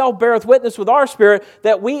Spirit itself beareth witness with our spirit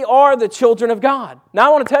that we are the children of God. Now I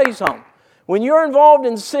want to tell you something. When you're involved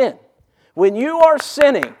in sin, when you are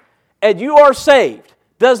sinning and you are saved,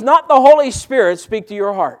 does not the Holy Spirit speak to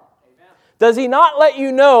your heart? Does He not let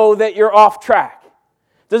you know that you're off track?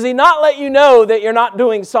 Does He not let you know that you're not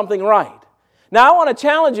doing something right? Now, I want to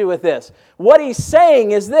challenge you with this. What he's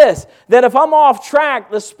saying is this, that if I'm off track,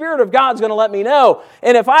 the Spirit of God's going to let me know.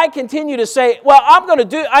 And if I continue to say, well,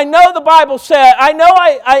 I know the Bible said, I know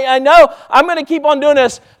I'm going to keep on doing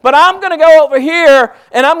this, but I'm going to go over here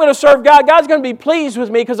and I'm going to serve God. God's going to be pleased with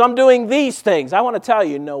me because I'm doing these things. I want to tell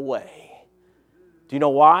you, no way. Do you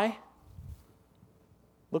know why?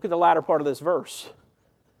 Look at the latter part of this verse.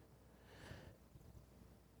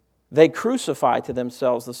 They crucify to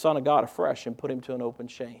themselves the Son of God afresh and put him to an open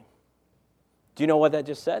shame. Do you know what that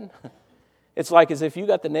just said? It's like as if you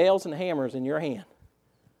got the nails and hammers in your hand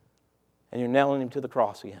and you're nailing him to the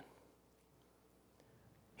cross again.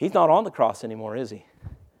 He's not on the cross anymore, is he?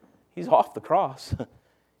 He's off the cross.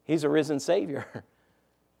 He's a risen Savior.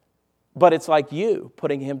 But it's like you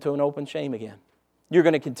putting Him to an open shame again. You're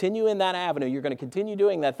going to continue in that avenue. You're going to continue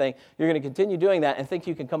doing that thing. You're going to continue doing that and think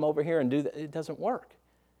you can come over here and do that. It doesn't work.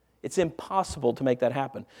 It's impossible to make that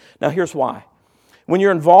happen. Now, here's why. When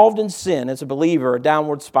you're involved in sin as a believer, a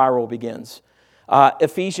downward spiral begins.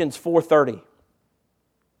 Ephesians 4:30.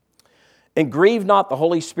 And grieve not the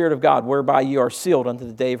Holy Spirit of God, whereby you are sealed unto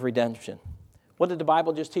the day of redemption. What did the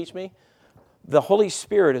Bible just teach me? The Holy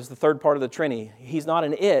Spirit is the third part of the Trinity. He's not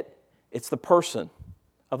an it, it's the person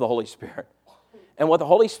of the Holy Spirit. And what the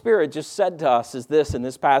Holy Spirit just said to us is this in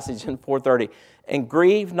this passage in 4:30. And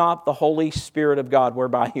grieve not the Holy Spirit of God,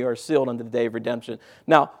 whereby you are sealed unto the day of redemption.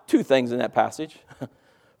 Now, two things in that passage.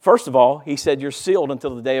 First of all, he said you're sealed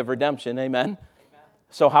until the day of redemption. Amen?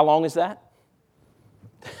 So how long is that?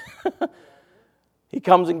 He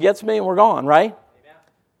comes and gets me and we're gone, right? Amen.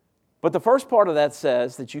 But the first part of that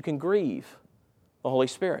says that you can grieve the Holy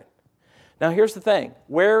Spirit. Now here's the thing.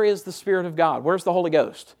 Where is the Spirit of God? Where's the Holy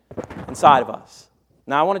Ghost? Inside of us.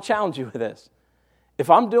 Now I want to challenge you with this. If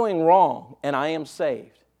I'm doing wrong and I am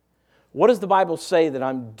saved, what does the Bible say that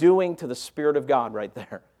I'm doing to the Spirit of God right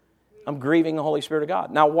there? I'm grieving the Holy Spirit of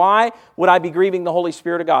God. Now why would I be grieving the Holy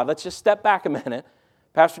Spirit of God? Let's just step back a minute.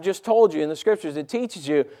 Pastor just told you in the Scriptures, it teaches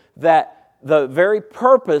you that the very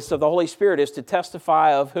purpose of the Holy Spirit is to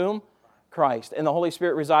testify of whom? Christ. And the Holy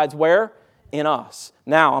Spirit resides where? In us.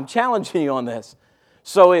 Now, I'm challenging you on this.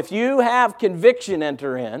 So if you have conviction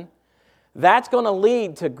enter in, that's going to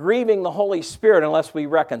lead to grieving the Holy Spirit unless we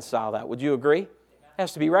reconcile that. Would you agree? It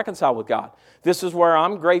has to be reconciled with God. This is where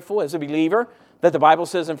I'm grateful as a believer that the Bible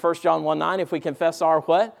says in 1 John 1:9, if we confess our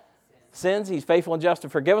what? Sins, He's faithful and just to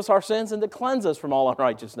forgive us our sins and to cleanse us from all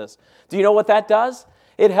unrighteousness. Do you know what that does?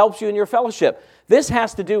 It helps you in your fellowship. This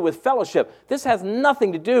has to do with fellowship. This has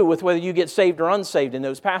nothing to do with whether you get saved or unsaved in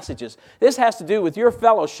those passages. This has to do with your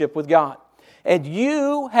fellowship with God. And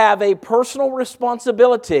you have a personal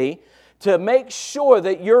responsibility to make sure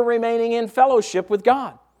that you're remaining in fellowship with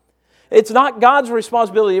God. It's not God's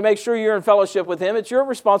responsibility to make sure you're in fellowship with Him. It's your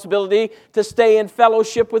responsibility to stay in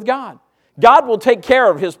fellowship with God. God will take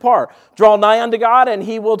care of His part. Draw nigh unto God and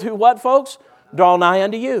He will do what, folks? Draw nigh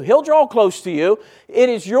unto you. He'll draw close to you. It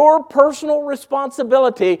is your personal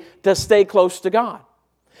responsibility to stay close to God.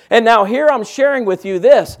 And now here I'm sharing with you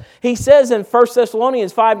this. He says in 1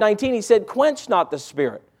 Thessalonians 5:19, he said, quench not the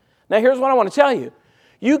Spirit. Now here's what I want to tell you.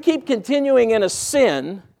 You keep continuing in a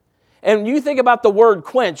sin, and you think about the word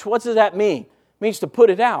quench. What does that mean? It means to put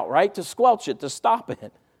it out, right? To squelch it, to stop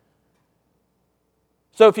it.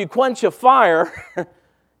 So if you quench a fire,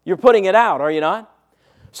 you're putting it out, are you not?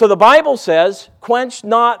 So the Bible says, quench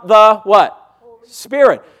not the what?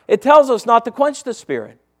 Spirit. It tells us not to quench the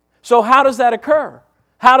Spirit. So how does that occur?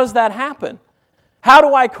 How does that happen? How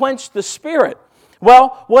do I quench the Spirit?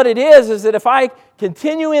 Well, what it is that if I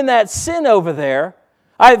continue in that sin over there,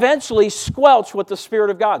 I eventually squelch what the Spirit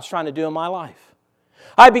of God's trying to do in my life.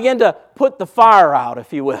 I begin to put the fire out,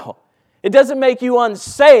 if you will. It doesn't make you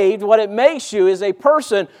unsaved. What it makes you is a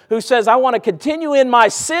person who says, I want to continue in my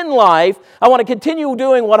sin life, I want to continue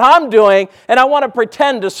doing what I'm doing, and I want to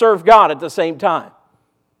pretend to serve God at the same time.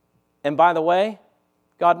 And by the way,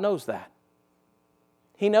 God knows that.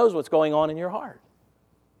 He knows what's going on in your heart.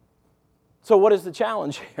 So what is the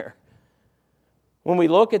challenge here? When we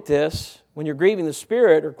look at this, when you're grieving the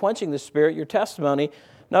Spirit or quenching the Spirit, your testimony,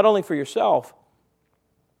 not only for yourself,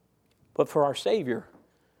 but for our Savior,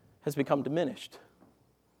 has become diminished.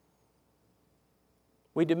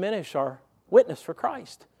 We diminish our witness for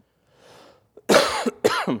Christ.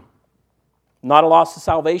 Not a loss of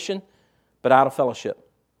salvation, but out of fellowship.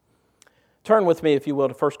 Turn with me, if you will,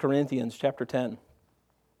 to 1 Corinthians chapter 10.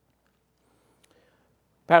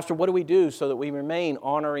 Pastor, what do we do so that we remain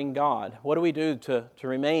honoring God? What do we do to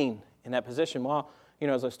remain in that position? Well,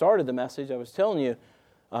 as I started the message, I was telling you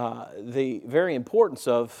the very importance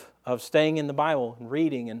of staying in the Bible and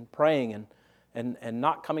reading and praying and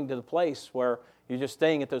not coming to the place where you're just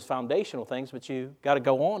staying at those foundational things, but you got to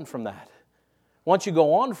go on from that. Once you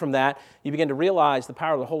go on from that, you begin to realize the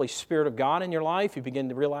power of the Holy Spirit of God in your life. You begin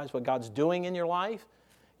to realize what God's doing in your life.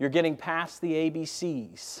 You're getting past the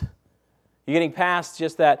ABCs. You're getting past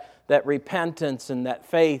just that repentance and that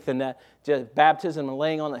faith and that just baptism and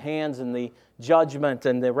laying on the hands and the judgment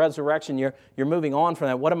and the resurrection. You're moving on from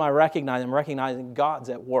that. What am I recognizing? I'm recognizing God's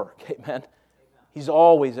at work. Amen. He's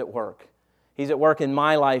always at work. He's at work in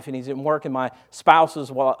my life, and He's at work in my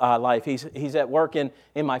spouse's life. He's at work in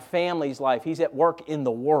my family's life. He's at work in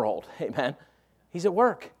the world. Amen. He's at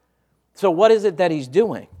work. So what is it that He's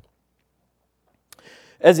doing?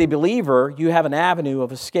 As a believer, you have an avenue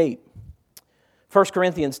of escape. 1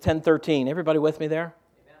 Corinthians 10:13. Everybody with me there?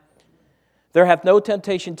 Amen. There hath no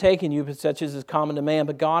temptation taken you, but such as is common to man.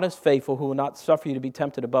 But God is faithful, who will not suffer you to be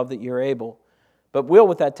tempted above that you are able, but will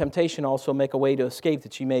with that temptation also make a way to escape,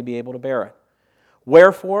 that ye may be able to bear it.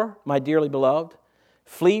 Wherefore, my dearly beloved,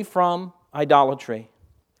 flee from idolatry.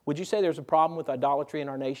 Would you say there's a problem with idolatry in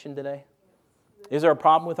our nation today? Is there a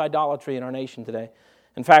problem with idolatry in our nation today?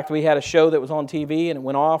 In fact, we had a show that was on TV and it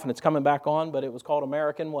went off and it's coming back on, but it was called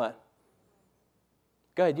American what?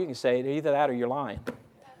 Go ahead, you can say it. Either that or you're lying.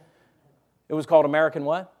 It was called American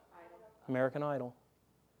what? Idol. American Idol.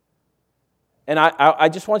 And I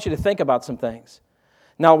just want you to think about some things.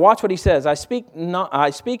 Now watch what he says. I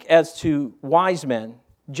speak as to wise men.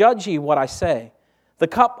 Judge ye what I say. The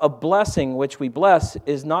cup of blessing which we bless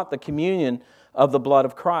is not the communion of the blood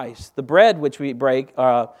of Christ. The bread which we break,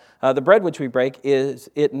 is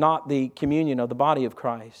it not the communion of the body of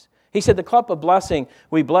Christ? He said, the cup of blessing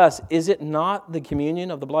we bless, is it not the communion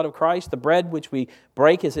of the blood of Christ? The bread which we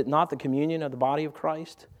break, is it not the communion of the body of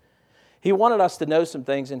Christ? He wanted us to know some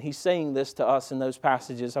things, and he's saying this to us in those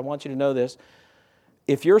passages. I want you to know this.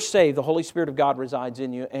 If you're saved, the Holy Spirit of God resides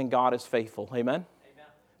in you, and God is faithful. Amen? Amen.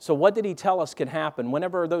 So what did he tell us can happen?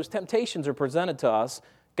 Whenever those temptations are presented to us,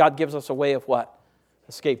 God gives us a way of what?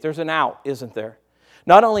 Escape. There's an out, isn't there?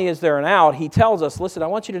 Not only is there an out, he tells us, listen, I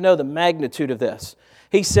want you to know the magnitude of this.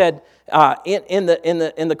 He said, in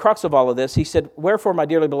the crux of all of this, he said, wherefore, my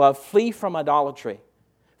dearly beloved, flee from idolatry.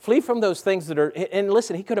 Flee from those things that are, and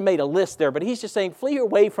listen, he could have made a list there, but he's just saying, flee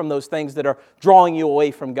away from those things that are drawing you away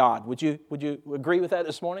from God. Would you agree with that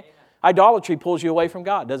this morning? Amen. Idolatry pulls you away from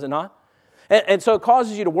God, does it not? And so it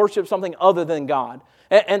causes you to worship something other than God.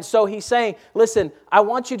 And so he's saying, listen, I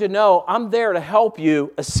want you to know I'm there to help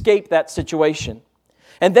you escape that situation.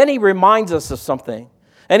 And then he reminds us of something.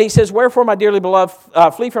 And he says, wherefore, my dearly beloved,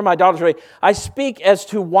 flee from idolatry. I speak as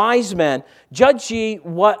to wise men. Judge ye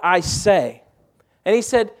what I say. And he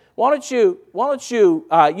said, why don't you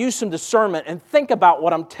use some discernment and think about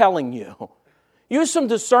what I'm telling you. Use some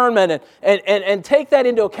discernment and take that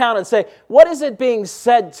into account and say, what is it being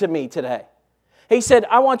said to me today? He said,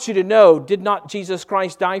 I want you to know, did not Jesus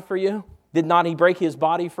Christ die for you? Did not he break his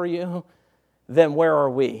body for you? Then where are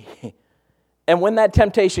we? And when that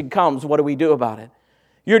temptation comes, what do we do about it?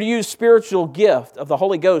 You're to use spiritual gift of the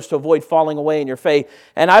Holy Ghost to avoid falling away in your faith.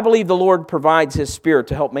 And I believe the Lord provides His Spirit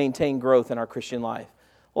to help maintain growth in our Christian life.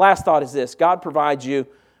 Last thought is this. God provides you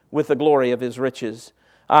with the glory of His riches.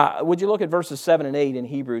 Would you look at verses 7 and 8 in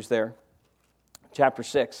Hebrews there? Chapter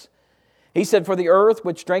 6. He said, for the earth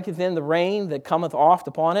which drinketh in the rain that cometh oft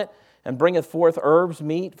upon it, and bringeth forth herbs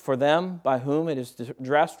meet for them by whom it is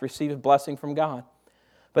dressed, receiveth blessing from God.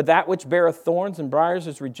 But that which beareth thorns and briars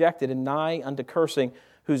is rejected and nigh unto cursing,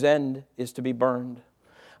 whose end is to be burned.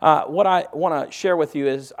 What I want to share with you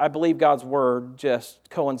is I believe God's Word just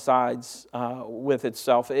coincides with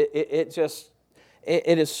itself. It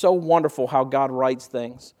is so wonderful how God writes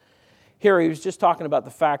things. Here he was just talking about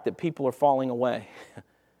the fact that people are falling away.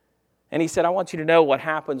 And he said, I want you to know what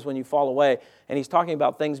happens when you fall away. And he's talking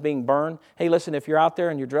about things being burned. Hey, listen, if you're out there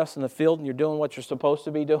and you're dressed in the field and you're doing what you're supposed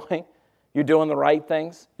to be doing, you're doing the right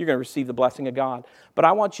things, you're going to receive the blessing of God. But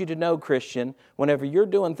I want you to know, Christian, whenever you're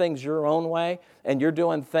doing things your own way and you're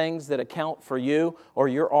doing things that account for you, or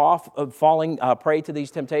you're off of falling prey to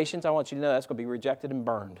these temptations, I want you to know that's going to be rejected and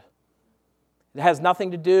burned. It has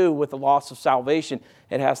nothing to do with the loss of salvation.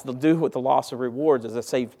 It has to do with the loss of rewards as a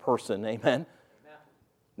saved person. Amen?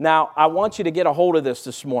 Now, I want you to get a hold of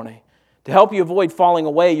this morning. To help you avoid falling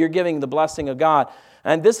away, you're giving the blessing of God.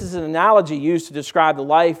 And this is an analogy used to describe the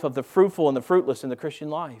life of the fruitful and the fruitless in the Christian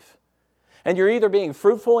life. And you're either being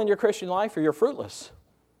fruitful in your Christian life or you're fruitless.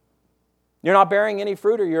 You're not bearing any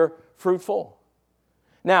fruit or you're fruitful.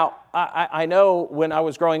 Now, I know when I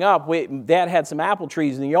was growing up, Dad had some apple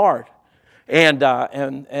trees in the yard. And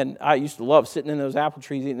I used to love sitting in those apple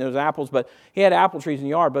trees, eating those apples. But he had apple trees in the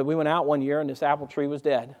yard. But we went out one year and this apple tree was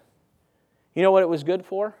dead. You know what it was good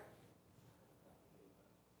for?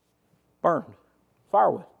 Burned.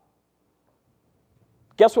 Firewood.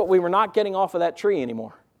 Guess what we were not getting off of that tree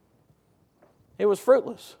anymore? It was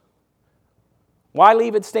fruitless. Why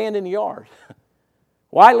leave it stand in the yard?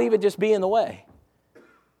 Why leave it just be in the way?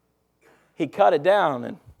 He cut it down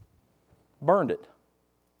and burned it.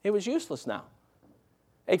 It was useless now.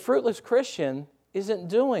 A fruitless Christian isn't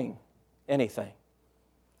doing anything.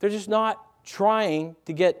 They're just not trying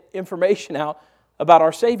to get information out about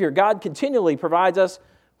our Savior. God continually provides us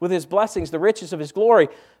with His blessings, the riches of His glory,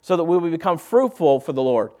 so that we will become fruitful for the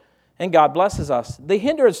Lord. And God blesses us. The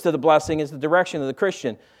hindrance to the blessing is the direction of the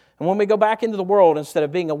Christian. And when we go back into the world, instead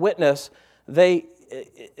of being a witness,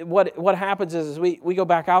 what happens is we go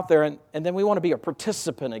back out there and then we want to be a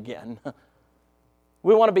participant again.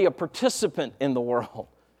 We want to be a participant in the world.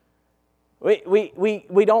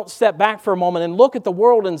 We don't step back for a moment and look at the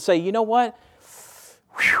world and say, you know what?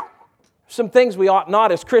 Whew. Some things we ought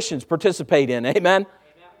not as Christians participate in. Amen? Amen.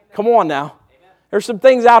 Come on now. Amen. There's some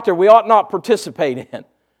things out there we ought not participate in.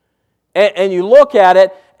 And you look at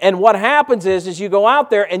it, and what happens is you go out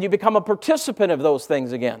there and you become a participant of those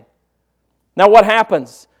things again. Now what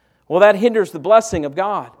happens? Well, that hinders the blessing of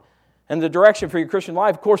God and the direction for your Christian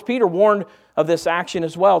life. Of course, Peter warned of this action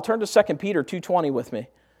as well. Turn to 2 Peter 2:20 with me.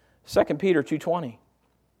 2 Peter 2:20.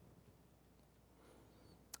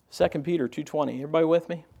 2 Peter 2:20. Everybody with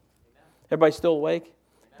me? Everybody still awake?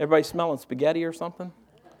 Everybody smelling spaghetti or something?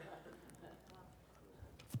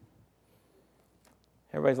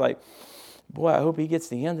 Everybody's like, boy, I hope he gets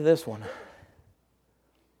the end of this one.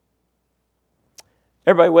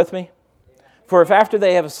 Everybody with me? For if after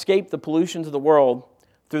they have escaped the pollutions of the world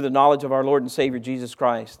through the knowledge of our Lord and Savior Jesus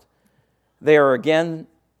Christ, they are again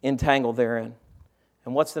entangled therein.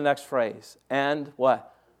 And what's the next phrase? And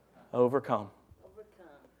what? Overcome.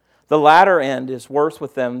 The latter end is worse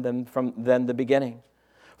with them than the beginning.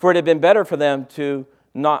 For it had been better for them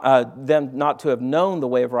not to have known the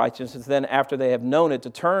way of righteousness, than after they have known it to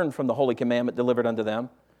turn from the holy commandment delivered unto them.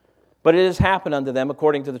 But it has happened unto them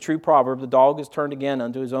according to the true proverb, the dog is turned again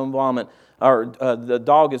unto his own vomit, or the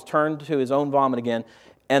dog is turned to his own vomit again,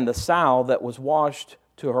 and the sow that was washed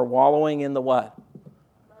to her wallowing in the what?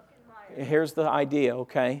 Here's the idea,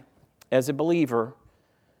 okay? As a believer,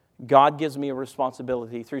 God gives me a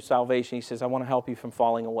responsibility through salvation. He says, I want to help you from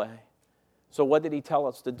falling away. So what did He tell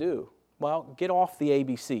us to do? Well, get off the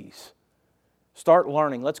ABCs. Start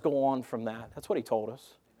learning. Let's go on from that. That's what He told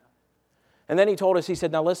us. And then He told us, He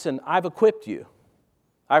said, now listen, I've equipped you.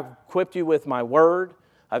 I've equipped you with my word.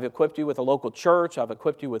 I've equipped you with a local church. I've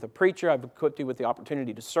equipped you with a preacher. I've equipped you with the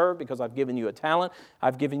opportunity to serve because I've given you a talent.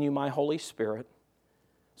 I've given you my Holy Spirit.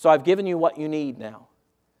 So I've given you what you need now.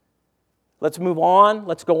 Let's move on.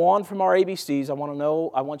 Let's go on from our ABCs. I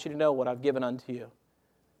want you to know what I've given unto you.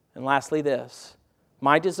 And lastly this,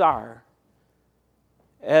 my desire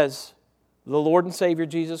as the Lord and Savior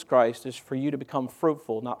Jesus Christ is for you to become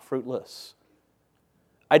fruitful, not fruitless.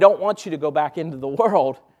 I don't want you to go back into the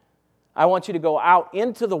world. I want you to go out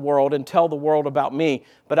into the world and tell the world about me,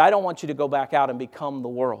 but I don't want you to go back out and become the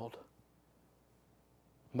world.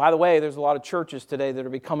 By the way, there's a lot of churches today that are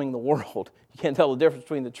becoming the world. You can't tell the difference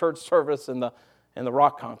between the church service and the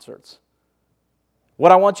rock concerts.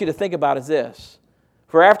 What I want you to think about is this.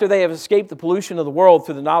 For after they have escaped the pollution of the world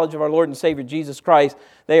through the knowledge of our Lord and Savior Jesus Christ,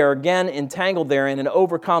 they are again entangled therein and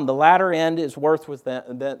overcome. The latter end is worse with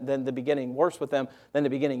them than the beginning. Worse with them than the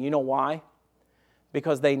beginning. You know why?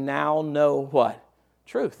 Because they now know what?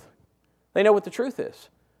 Truth. They know what the truth is.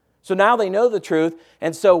 So now they know the truth,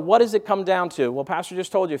 and so what does it come down to? Well, Pastor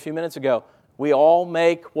just told you a few minutes ago, we all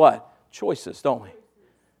make what? Choices, don't we?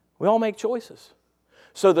 We all make choices.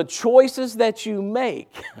 So the choices that you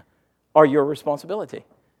make are your responsibility.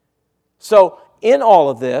 So in all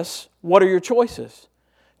of this, what are your choices?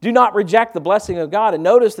 Do not reject the blessing of God, and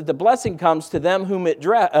notice that the blessing comes to them whom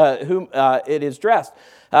it is dressed.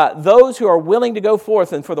 Those who are willing to go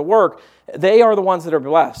forth and for the work, they are the ones that are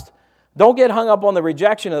blessed. Don't get hung up on the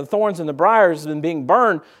rejection of the thorns and the briars and being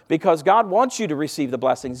burned, because God wants you to receive the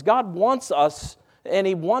blessings. God wants us, and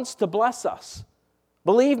He wants to bless us.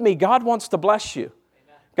 Believe me, God wants to bless you.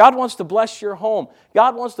 God wants to bless your home.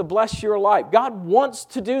 God wants to bless your life. God wants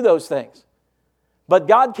to do those things. But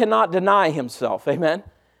God cannot deny Himself. Amen?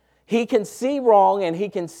 He can see wrong and He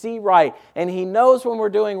can see right. And He knows when we're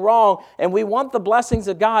doing wrong. And we want the blessings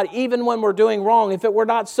of God even when we're doing wrong. If it were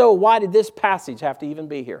not so, why did this passage have to even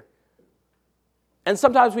be here? And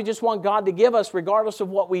sometimes we just want God to give us regardless of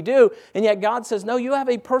what we do. And yet God says, no, you have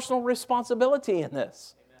a personal responsibility in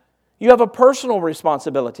this. Amen. You have a personal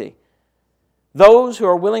responsibility. Those who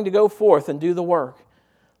are willing to go forth and do the work.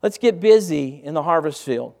 Let's get busy in the harvest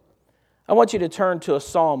field. I want you to turn to a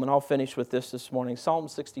psalm, and I'll finish with this morning. Psalm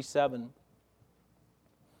 67.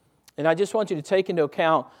 And I just want you to take into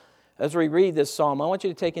account, as we read this psalm, I want you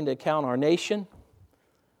to take into account our nation.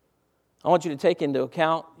 I want you to take into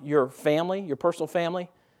account your family, your personal family,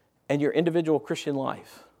 and your individual Christian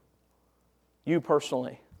life. You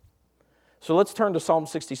personally. So let's turn to Psalm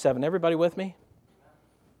 67. Everybody with me?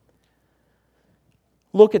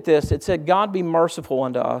 Look at this. It said, God be merciful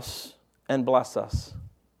unto us and bless us,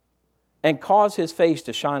 and cause His face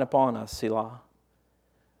to shine upon us, Selah,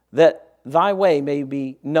 that Thy way may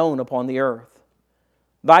be known upon the earth,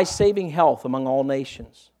 Thy saving health among all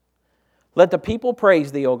nations. Let the people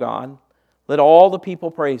praise Thee, O God. Let all the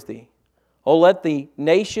people praise Thee. Oh, let the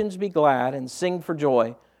nations be glad and sing for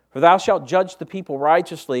joy, For thou shalt judge the people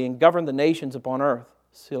righteously and govern the nations upon earth.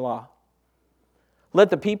 Selah. Let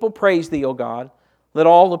the people praise thee, O God. Let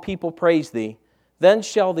all the people praise thee. Then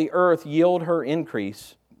shall the earth yield her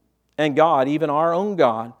increase. And God, even our own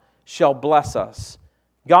God, shall bless us.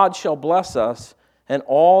 God shall bless us, and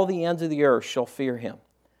all the ends of the earth shall fear Him.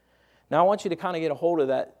 Now I want you to kind of get a hold of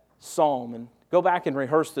that psalm and go back and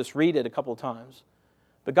rehearse this, read it a couple of times.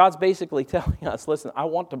 But God's basically telling us, listen, I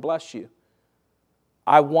want to bless you.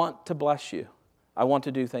 I want to bless you. I want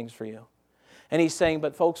to do things for you. And He's saying,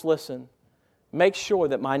 but folks, listen, make sure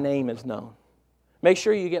that my name is known. Make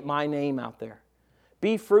sure you get my name out there.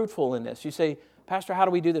 Be fruitful in this. You say, Pastor, how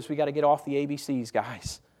do we do this? We got to get off the ABCs,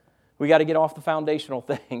 guys. We got to get off the foundational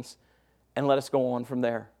things and let us go on from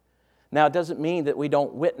there. Now, it doesn't mean that we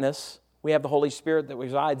don't witness. We have the Holy Spirit that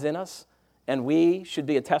resides in us, and we should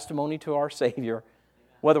be a testimony to our Savior,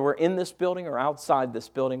 whether we're in this building or outside this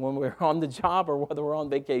building, when we're on the job or whether we're on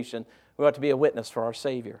vacation. We ought to be a witness for our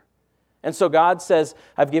Savior. And so God says,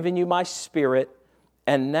 I've given you my Spirit,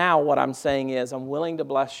 and now what I'm saying is I'm willing to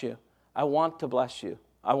bless you. I want to bless you.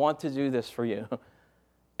 I want to do this for you.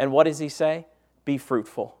 And what does He say? Be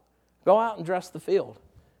fruitful. Go out and dress the field.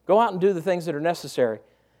 Go out and do the things that are necessary.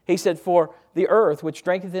 He said, for the earth which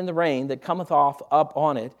drinketh in the rain that cometh off up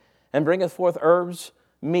on it, and bringeth forth herbs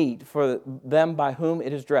meet for them by whom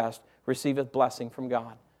it is dressed, receiveth blessing from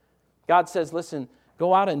God. God says, listen,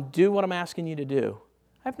 go out and do what I'm asking you to do.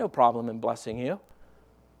 I have no problem in blessing you.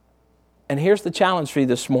 And here's the challenge for you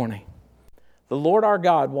this morning. The Lord our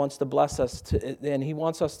God wants to bless us, and He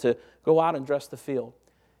wants us to go out and dress the field.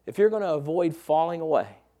 If you're going to avoid falling away,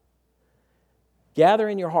 gather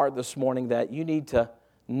in your heart this morning that you need to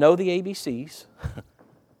know the ABCs.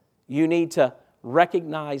 You need to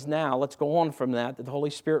recognize now, let's go on from that the Holy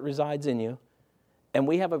Spirit resides in you. And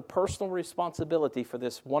we have a personal responsibility for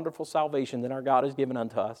this wonderful salvation that our God has given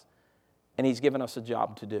unto us. And He's given us a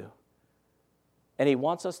job to do. And He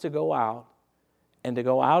wants us to go out and to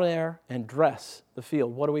go out there and dress the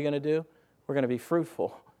field. What are we going to do? We're going to be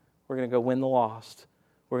fruitful. We're going to go win the lost.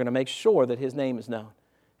 We're going to make sure that His name is known.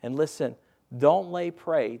 And listen, don't lay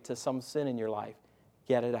prey to some sin in your life.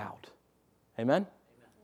 Get it out. Amen?